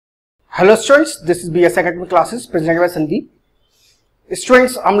Hello students, this is BS academy classes presented by Sandeep.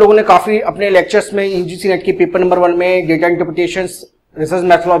 Students, हम लोगों ने काफी अपने लेक्चर्स में यूजीसी नेट के पेपर नंबर 1 में डेटा इंटरप्रिटेशंस, रिसर्च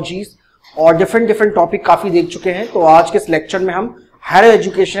मेथोडोलॉजीज और डिफरेंट टॉपिक काफी देख चुके हैं। तो आज के इस लेक्चर में हम हायर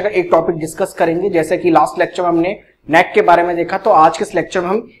एजुकेशन का एक टॉपिक डिस्कस करेंगे। जैसे कि लास्ट लेक्चर में हमने नेट के बारे में देखा, तो आज के इस लेक्चर में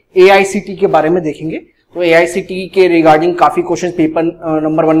हम AICTE के बारे में देखेंगे। तो AICTE के रिगार्डिंग काफी क्वेश्चन पेपर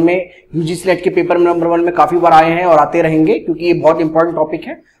नंबर 1 में, यूजीसी नेट के पेपर नंबर 1 में काफी बार आए हैं और आते रहेंगे, क्योंकि ये बहुत इंपॉर्टेंट टॉपिक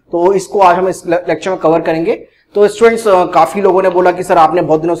है। तो इसको आज हम इस लेक्चर में कवर करेंगे। तो स्टूडेंट्स, काफी लोगों ने बोला कि सर आपने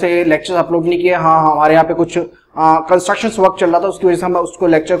बहुत दिनों से लेक्चर्स अपलोड नहीं किए। हाँ, हमारे यहाँ पे कुछ कंस्ट्रक्शन वर्क चल रहा था, उसकी वजह से हम उसको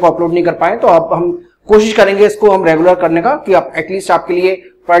लेक्चर को अपलोड नहीं कर पाए। तो अब हम कोशिश करेंगे इसको हम रेगुलर करने का, कि आप एटलीस्ट आपके लिए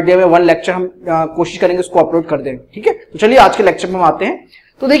पर डे में 1 लेक्चर हम कोशिश करेंगे उसको अपलोड कर दें। ठीक है, तो चलिए आज के लेक्चर में हम आते हैं।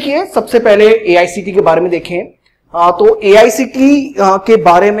 तो देखिए, सबसे पहले AICTE के बारे में देखें। तो AICTE के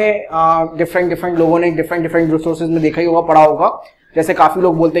बारे में डिफरेंट लोगों ने डिफरेंट रिसोर्सेज में देखा ही होगा, पढ़ा होगा। जैसे काफी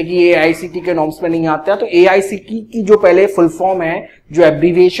लोग बोलते हैं कि ये AICTE के नॉर्म्स में नहीं आता है। तो AICTE की जो पहले फुल फॉर्म है, जो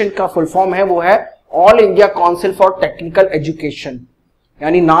एब्रीविएशन का फुल फॉर्म है, वो है all India council for technical education.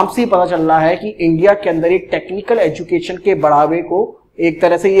 यानी नाम से ही पता चल रहा है कि इंडिया के अंदर एक टेक्निकल एजुकेशन के बढ़ावे को, एक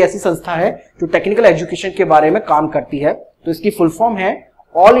तरह से ये ऐसी संस्था है जो टेक्निकल एजुकेशन के बारे में काम करती है। तो इसकी फुल फॉर्म है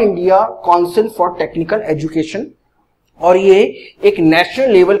all India council for technical education, और ये एक नेशनल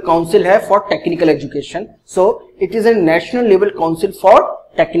लेवल काउंसिल है for technical education. So it is a national level council for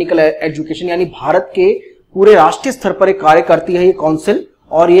technical education, यानी भारत के पूरे राष्ट्रीय स्तर पर एक कार्य करती है ये काउंसिल,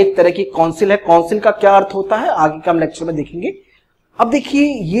 और ये एक तरह की काउंसिल है। काउंसिल का क्या अर्थ होता है आगे का हम लेक्चर में देखेंगे। अब देखिए,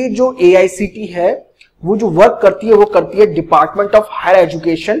 ये जो AICTE है वो जो वर्क करती है वो करती है डिपार्टमेंट ऑफ हायर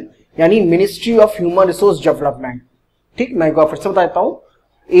एजुकेशन, यानी ministry of human resource development. ठीक, मैं एक बार फिर से बता देता हूं।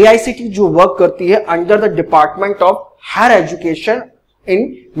 AICTE जो वर्क करती है under the department of higher education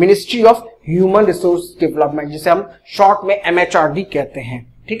in ministry of human resource development, जिसे हम शॉर्ट में MHRD कहते हैं।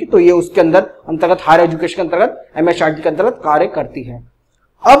 ठीक है, तो ये उसके अंदर अंतर्गत, हायर एजुकेशन के अंतर्गत, MHRD के अंतर्गत कार्य करती है।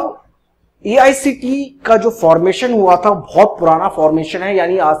 अब AICTE का जो फॉर्मेशन हुआ था बहुत पुराना फॉर्मेशन है,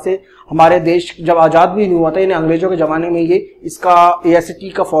 यानी आज से हमारे देश जब आजाद भी नहीं हुआ था, यानी अंग्रेजों के जमाने में ये इसका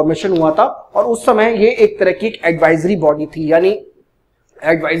AICTE का फॉर्मेशन हुआ था। और उस समय ये एक तरह की एक एडवाइजरी बॉडी थी, यानी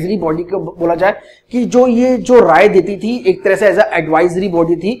एडवाइजरी बॉडी को बोला जाए कि जो राय देती थी एक तरह से एज अ एडवाइजरी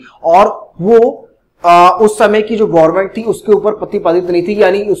बॉडी थी, और वो उस समय की जो गवर्नमेंट थी उसके ऊपर प्रतिपादित नहीं थी,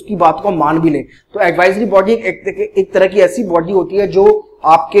 यानी उसकी बात को मान भी ले। तो एडवाइजरी बॉडी एक तरह की ऐसी बॉडी होती है जो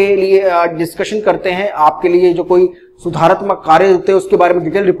आपके लिए डिस्कशन करते हैं, आपके लिए जो कोई सुधारात्मक कार्य होते हैं उसके बारे में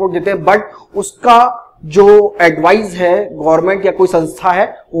डिटेल रिपोर्ट देते हैं, बट उसका जो एडवाइस है गवर्नमेंट या कोई संस्था है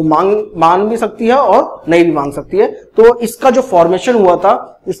वो मान भी सकती है और नहीं भी मान सकती है। तो इसका जो फॉर्मेशन हुआ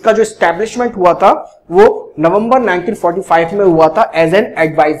था, इसका जो एस्टैब्लिशमेंट हुआ था, वो नवंबर 1945 में हुआ था एज एन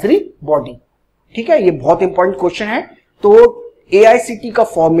एडवाइजरी बॉडी। ठीक है, ये बहुत इंपॉर्टेंट क्वेश्चन है। तो AICTE का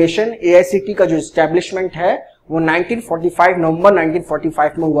फॉर्मेशन, AICTE का जो एस्टैब्लिशमेंट है वो 1945 नवंबर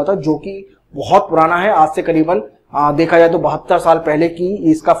 1945 में हुआ था, जो कि बहुत पुराना है। आज से करीबन देखा जाए तो 72 साल पहले की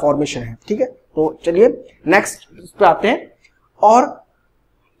इसका फॉर्मेशन है। ठीक है, तो चलिए नेक्स्ट पे आते हैं। और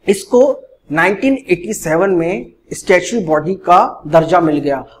इसको 1987 में स्टैच्यूटरी बॉडी का दर्जा मिल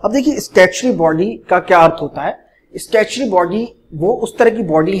गया। अब देखिए, स्टैच्यूटरी बॉडी का क्या अर्थ होता है। स्टैच्यूटरी बॉडी वो उस तरह की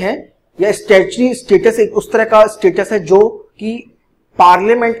बॉडी है, या स्टैच्यूटरी स्टेटस एक उस तरह का स्टेटस है जो कि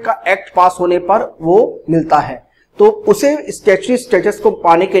पार्लियामेंट का एक्ट पास होने पर वो मिलता है। तो उसे स्टैच्यूटरी स्टेटस को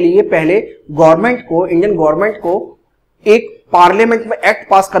पाने के लिए पहले गवर्नमेंट को, इंडियन गवर्नमेंट को एक पार्लियामेंट में एक्ट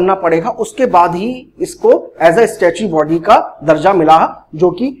पास करना पड़ेगा, उसके बाद ही इसको एज अ स्टैच्यूटरी बॉडी का दर्जा मिला, जो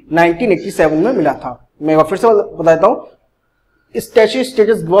कि 1987 में मिला था। मैं फिर से बता देता हूं, statutory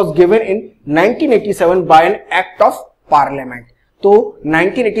status was given in 1987 bye an act of parliament. तो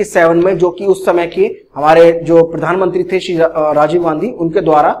 1987 में, जो कि उस समय के हमारे जो प्रधानमंत्री थे श्री राजीव गांधी, उनके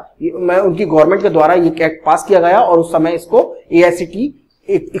द्वारा, उनकी गवर्नमेंट के द्वारा ये एक्ट पास किया गया, और उस समय इसको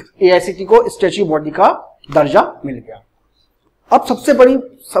AICTE को स्टैच्यूटरी बॉडी का दर्जा मिल गया। अब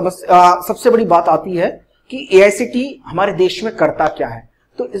सबसे बड़ी बात आती है कि AICTE हमारे देश में करता क्या है।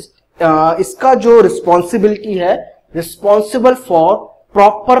 तो इसका जो रिस्पॉन्सिबिलिटी है, responsible for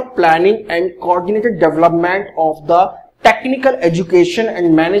proper planning and coordinated development of the technical education and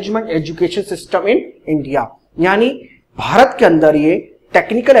management education system in India, यानी भारत के अंदर ये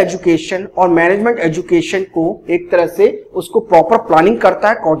टेक्निकल एजुकेशन और मैनेजमेंट एजुकेशन को एक तरह से उसको प्रॉपर प्लानिंग करता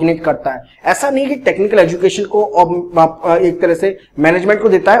है, कोऑर्डिनेट करता है। ऐसा नहीं कि टेक्निकल एजुकेशन को और एक तरह से मैनेजमेंट को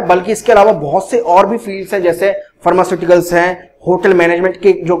देता है, बल्कि इसके अलावा बहुत से और भी फील्ड्स हैं, जैसे फार्मास्यूटिकल्स हैं, होटल मैनेजमेंट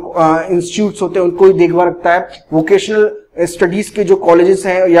के जो इंस्टीट्यूट्स होते हैं उनको ही देखभाल रखता है, वोकेशनल स्टडीज के जो कॉलेजेस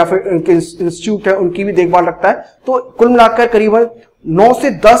हैं या फिर उनके इंस्टीट्यूट है उनकी भी देखभाल रखता है। तो कुल मिलाकर करीबन 9 से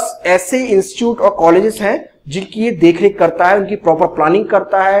 10 ऐसे इंस्टीट्यूट और कॉलेजेस हैं जिनकी ये देख रेख करता है, उनकी प्रॉपर प्लानिंग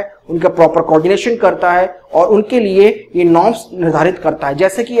करता है, उनका प्रॉपर कोऑर्डिनेशन करता है और उनके लिए ये नॉर्म्स निर्धारित करता है।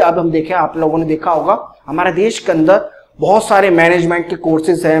 जैसे कि अब हम देखें, आप लोगों ने देखा होगा हमारे देश के अंदर बहुत सारे मैनेजमेंट के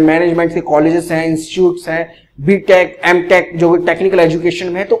कोर्सेज हैं, मैनेजमेंट के कॉलेजेस हैं, इंस्टीट्यूट्स हैं, बीटेक, एमटेक, जो टेक्निकल एजुकेशन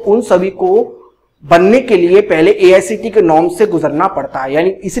में है, तो उन सभी को बनने के लिए पहले एआईसीटी के नॉर्म्स से गुजरना पड़ता है। यानी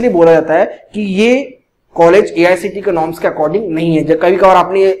इसलिए बोला जाता है कि ये कॉलेज एआईसीटी के नॉर्म्स के अकॉर्डिंग नहीं है। जब कभी कभार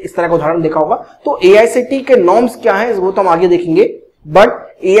आपने इस तरह का उदाहरण देखा होगा, तो एआईसीटी के नॉर्म्स क्या है वो तो हम आगे देखेंगे,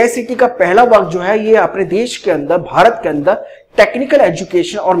 बट एआईसीटी का पहला वर्क जो है ये अपने देश के अंदर, भारत के अंदर टेक्निकल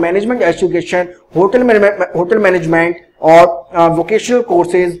एजुकेशन और मैनेजमेंट एजुकेशन, होटल मैनेजमेंट और वोकेशनल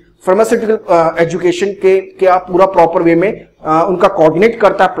कोर्सेज, फार्मास्यूटिकल एजुकेशन के आप पूरा प्रॉपर वे में उनका कोऑर्डिनेट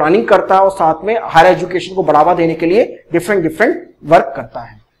करता है, प्लानिंग करता है और साथ में हायर एजुकेशन को बढ़ावा देने के लिए डिफरेंट वर्क करता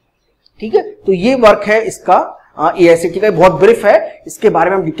है। ठीक है, तो ये वर्क है इसका एआईसीटी का, बहुत ब्रीफ है, इसके बारे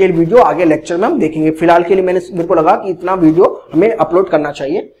में हम डिटेल वीडियो आगे लेक्चर में हम देखेंगे। फिलहाल के लिए मेरे को लगा कि इतना वीडियो हमें अपलोड करना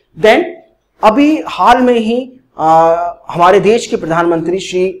चाहिए। देन अभी हाल में ही हमारे देश के प्रधानमंत्री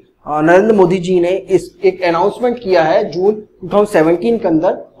श्री नरेंद्र मोदी जी ने एक अनाउंसमेंट किया है जून 2017 के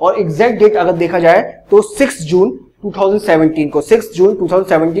अंदर, और एग्जैक्ट डेट अगर देखा जाए तो 6 जून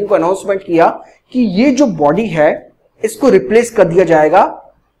 2017 को अनाउंसमेंट किया कि ये जो बॉडी है इसको रिप्लेस कर दिया जाएगा।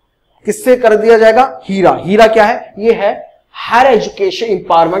 किससे कर दिया जाएगा? हीरा क्या है? ये है higher education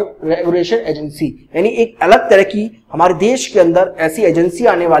empowerment regulation agency, यानी एक अलग तरह की हमारे देश के अंदर ऐसी एजेंसी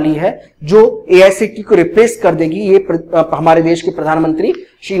आने वाली है जो एआईसीटी को रिप्लेस कर देगी। ये हमारे देश के प्रधानमंत्री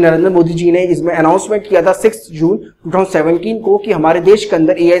श्री नरेंद्र मोदी जी ने इसमें अनाउंसमेंट किया था 6 जून 2017 को कि हमारे देश के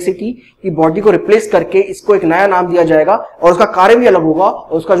अंदर एआईसीटी की बॉडी को रिप्लेस करके इसको एक नया नाम दिया जाएगा और उसका कार्य भी अलग होगा,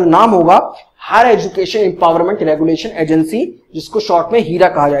 और उसका जो नाम होगा higher education empowerment regulation agency, जिसको शॉर्ट में हीरा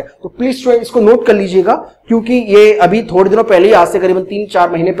कहा जाए। तो प्लीज स्टूडेंट इसको नोट कर लीजिएगा, क्योंकि ये अभी थोड़े दिनों पहले ही, आज से करीबन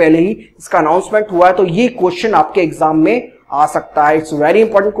 3-4 महीने पहले ही इसका अनाउंसमेंट हुआ है, तो ये क्वेश्चन आपके एग्जाम में आ सकता है। इट्स वेरी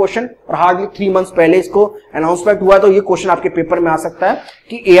इंपॉर्टेंट क्वेश्चन, और हार्डली 3 मंथ्स पहले इसको अनाउंसमेंट हुआ है, तो ये क्वेश्चन आपके पेपर में आ सकता है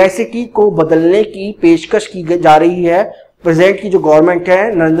कि एआईसीटी को बदलने की पेशकश की जा रही है प्रेजेंट की जो गवर्नमेंट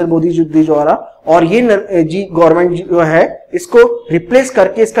है नरेंद्र मोदी जी द्वारा, और ये गवर्नमेंट जो है इसको रिप्लेस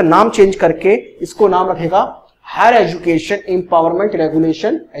करके, इसका नाम चेंज करके इसको नाम रखेगा higher education empowerment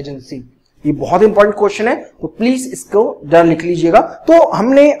regulation agency. ये बहुत इंपॉर्टेंट क्वेश्चन है, तो प्लीज इसको जरा लिख लीजिएगा। तो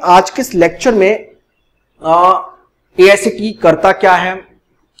हमने आज के इस लेक्चर में एआईसीटी करता क्या है,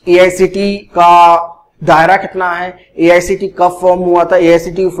 एआईसीटी का दायरा कितना है, एआईसीटी कब फॉर्म हुआ था,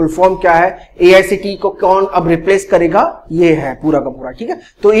 एआईसीटी फुल फॉर्म क्या है, एआईसीटी को कौन अब रिप्लेस करेगा, ये है पूरा का पूरा। ठीक है,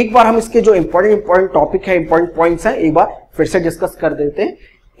 तो एक बार हम इसके जो इंपॉर्टेंट टॉपिक है, इंपॉर्टेंट पॉइंट्स हैं, एक बार फिर से डिस्कस कर देते हैं।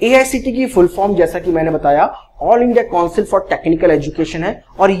 एआईसीटी की फुल फॉर्म जैसा कि मैंने बताया all India council for technical education है,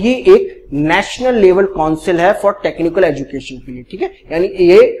 और ये एक नेशनल लेवल काउंसिल है फॉर टेक्निकल एजुकेशन के लिए। ठीक है, यानी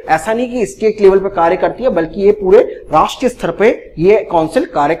ये ऐसा नहीं कि स्टेट लेवल पर कार्य करती है, बल्कि ये पूरे राष्ट्रीय स्तर पे ये काउंसिल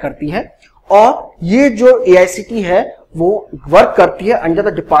कार्य करती है। और ये जो एआईसीटी है वो वर्क करती है under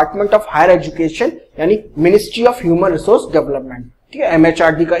the department of higher education, यानी ministry of human resource development. ठीक है,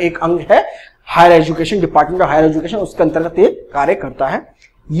 एमएचआरडी का एक अंग है higher education, department of higher education, उसके अंतर्गत ये कार्य करता है।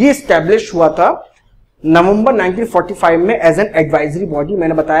 ये स्टैब्लिश हुआ था नवंबर 1945 में एज एन एडवाइजरी बॉडी।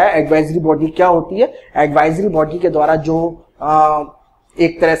 मैंने बताया एडवाइजरी बॉडी क्या होती है। एडवाइजरी बॉडी के द्वारा जो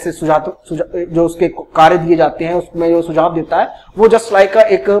एक तरह से सुझाव जो उसके कार्य दिए जाते हैं, उसमें जो सुझाव देता है वो जस्ट लाइक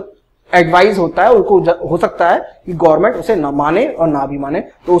एक एडवाइस होता है। उनको हो सकता है कि गवर्नमेंट उसे न माने और ना भी माने।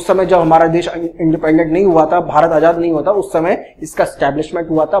 तो उस समय जब हमारा देश इंडिपेंडेंट नहीं हुआ था, भारत आजाद नहीं हुआ था, उस समय इसका एस्टेब्लिशमेंट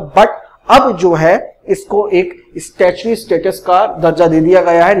हुआ था। बट अब जो है इसको एक स्टैच्यूटरी स्टेटस का दर्जा दे दिया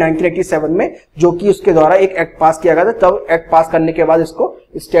गया है 1987 में, जो कि उसके द्वारा एक एक्ट पास किया गया था। तब एक्ट पास करने के बाद इसको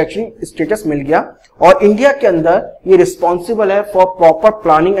स्टैच्यूटरी स्टेटस मिल गया। और इंडिया के अंदर ये रिस्पॉन्सिबल है for proper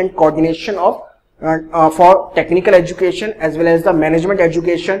planning and coordination of for technical education as well as the management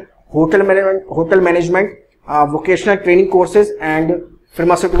education, hotel management, vocational training courses and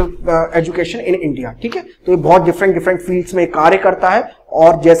pharmaceutical education in India. ठीक है, तो ये बहुत डिफरेंट फील्ड्स में कार्य करता है।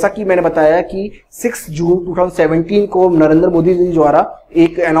 और जैसा कि मैंने बताया कि 6 जून 2017 को नरेंद्र मोदी जी द्वारा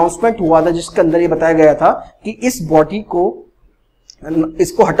एक अनाउंसमेंट हुआ था, जिसके अंदर ये बताया गया था कि इस बॉडी को,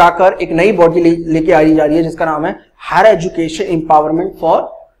 इसको हटाकर एक नई बॉडी लेके आई जा रही है, जिसका नाम है higher education empowerment for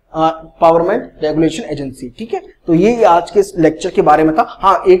empowerment regulation agency. ठीक है, तो ये आज के इस लेक्चर के बारे में था।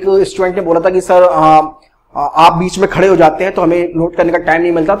 हाँ, एक स्टूडेंट ने बोला था कि सर आप बीच में खड़े हो जाते हैं तो हमें नोट करने का टाइम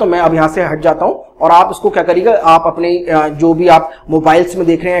नहीं मिलता, तो मैं अब यहाँ से हट जाता हूँ। और आप इसको क्या करिएगा, आप अपने जो भी आप मोबाइल्स में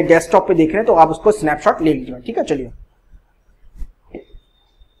देख रहे हैं, डेस्कटॉप पे देख रहे हैं, तो आप उसको स्नैपशॉट ले लीजिएगा। ठीक है, चलिए।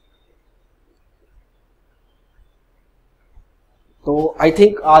 तो आई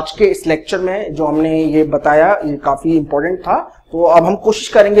थिंक आज के इस लेक्चर में जो हमने ये बताया ये काफी इंपॉर्टेंट था। तो अब हम कोशिश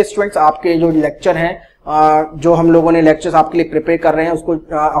करेंगे स्टूडेंट्स, आपके जो लेक्चर हैं जो हम लोगों ने लेक्चर्स आपके लिए प्रिपेयर कर रहे हैं उसको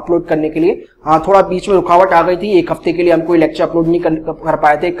अपलोड करने के लिए थोड़ा बीच में रुकावट आ गई थी। एक हफ्ते के लिए हम कोई लेक्चर अपलोड नहीं कर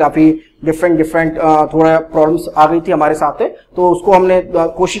पाए थे, काफी डिफरेंट थोड़ा प्रॉब्लम्स आ गई थी हमारे साथ, तो उसको हमने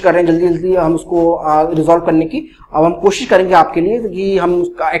कोशिश कर रहे हैं जल्दी जल्दी हम उसको रिजॉल्व करने की। अब हम कोशिश करेंगे आपके लिए कि हम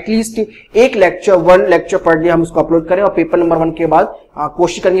at least one lecture per day हम उसको अपलोड करें, और पेपर नंबर 1 के बाद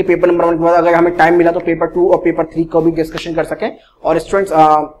कोशिश करेंगे पेपर नंबर 1 के बाद अगर हमें टाइम मिला तो पेपर 2 और पेपर 3 को भी डिस्कशन कर सकें। और स्टूडेंट्स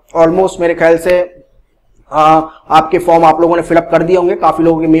ऑलमोस्ट मेरे ख्याल से आपके फॉर्म आप लोगों ने फिलअप कर दिए होंगे। काफी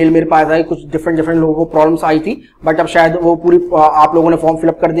लोगों के मेल मेरे पास आए, कुछ डिफरेंट लोगों को प्रॉब्लम्स आई थी, बट अब शायद वो पूरी आप लोगों ने फॉर्म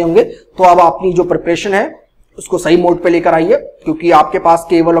फिलअप कर दिए होंगे। तो अब अपनी जो प्रिपरेशन है उसको सही मोड पे लेकर आइए, क्योंकि आपके पास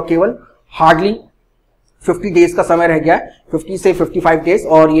केवल और केवल हार्डली 50 डेज का समय रह गया है, 50 से 55 डेज।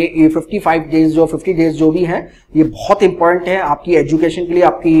 और ये 50 डेज जो भी हैं ये बहुत इंपॉर्टेंट है आपकी एजुकेशन के लिए,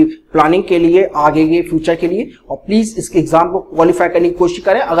 आपकी प्लानिंग के लिए, आगे के फ्यूचर के लिए। और प्लीज इस एग्जाम को क्वालिफाई करने की कोशिश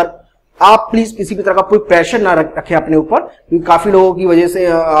करें। अगर आप प्लीज किसी भी तरह का कोई प्रेशर ना रखें अपने ऊपर, क्योंकि काफी लोगों की वजह से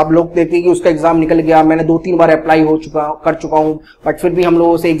आप लोग देखते हैं कि उसका एग्जाम निकल गया, मैंने 2-3 बार अप्लाई कर चुका हूं, बट फिर भी हम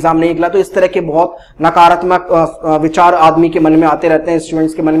लोगों से एग्जाम नहीं निकला। तो इस तरह के बहुत नकारात्मक विचार आदमी के मन में आते रहते हैं,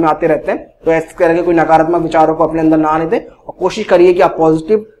 स्टूडेंट्स के मन में आते रहते हैं। तो इस तरह के कोई नकारात्मक विचारों को अपने अंदर ना आने दें, और कोशिश करिए कि आप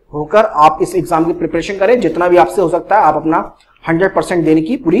पॉजिटिव होकर आप इस एग्जाम की प्रिपरेशन करें। जितना भी आपसे हो सकता है आप अपना 100% देने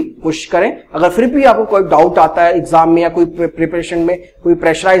की पूरी कोशिश करें। अगर फिर भी आपको कोई डाउट आता है एग्जाम में या कोई प्रिपरेशन में, कोई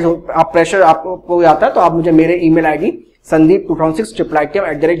प्रेशर आपको आता है, तो आप मुझे मेरे ईमेल आईडी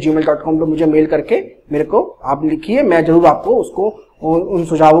sandeep2006@gmail.com पे मुझे मेल करके मेरे को आप लिखिए, मैं जरूर आपको उसको उन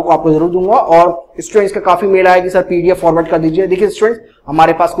सुझावों को आपको जरूर दूंगा। और स्टूडेंट्स का काफी मेल आया कि सर पीडीएफ फॉरवर्ड कर दीजिए। देखिए स्टूडेंट्स,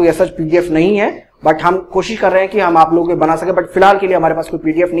 हमारे पास कोई ऐसा पीडीएफ नहीं है, बट हम कोशिश कर रहे हैं कि हम आप लोगों को बना सके, बट फिलहाल के लिए हमारे पास कोई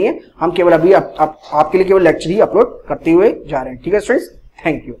पीडीएफ नहीं है। हम केवल अभी आपके लिए केवल लेक्चर ही अपलोड करते हुए जा रहे हैं। ठीक है स्टूडेंट्स,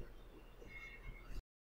 थैंक यू।